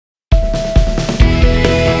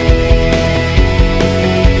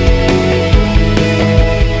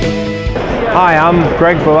Hi, I'm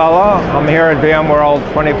Greg Bollella. I'm here at VMworld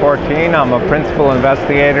 2014. I'm a principal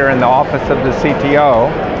investigator in the office of the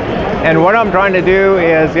CTO. And what I'm trying to do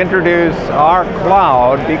is introduce our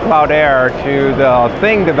cloud, vCloud Air, to the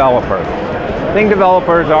Thing developers. Thing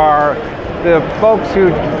developers are the folks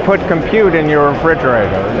who put compute in your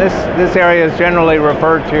refrigerator. This area is generally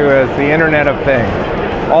referred to as the Internet of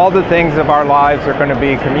Things. All the things of our lives are going to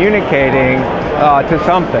be communicating to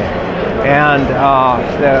something. And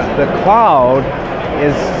the cloud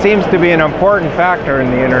seems to be an important factor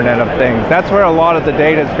in the Internet of Things. That's where a lot of the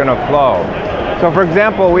data is going to flow. So for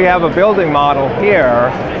example, we have a building model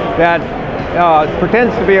here that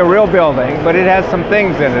pretends to be a real building, but it has some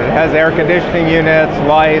things in it. It has air conditioning units,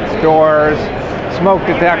 lights, doors, smoke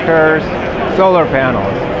detectors, solar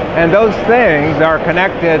panels. And those things are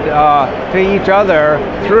connected to each other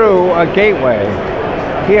through a gateway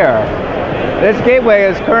here. This gateway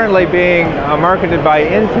is currently being marketed by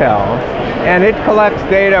Intel, and it collects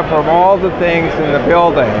data from all the things in the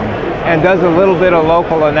building and does a little bit of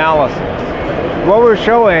local analysis. What we're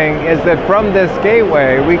showing is that from this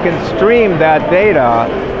gateway, we can stream that data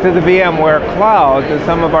to the VMware Cloud to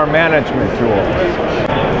some of our management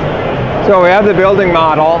tools. So we have the building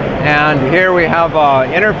model, and here we have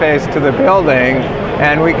an interface to the building,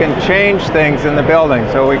 and we can change things in the building.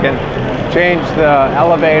 So we can change the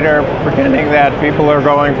elevator, pretending that people are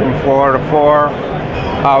going from floor to floor.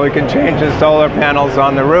 We can change the solar panels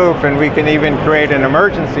on the roof, and we can even create an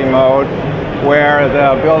emergency mode where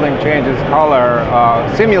the building changes color,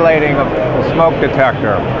 simulating a smoke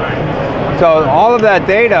detector. So all of that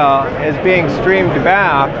data is being streamed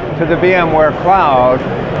back to the VMware Cloud.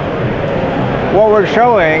 What we're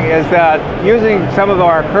showing is that using some of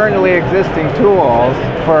our currently existing tools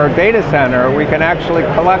for our data center, we can actually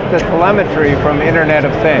collect the telemetry from Internet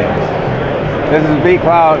of Things. This is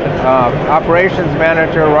vCloud Operations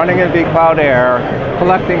Manager running in vCloud Air,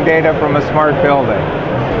 collecting data from a smart building.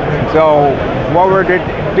 So what we're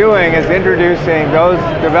doing is introducing those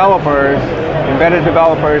developers, embedded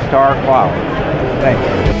developers, to our cloud.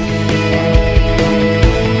 Thanks.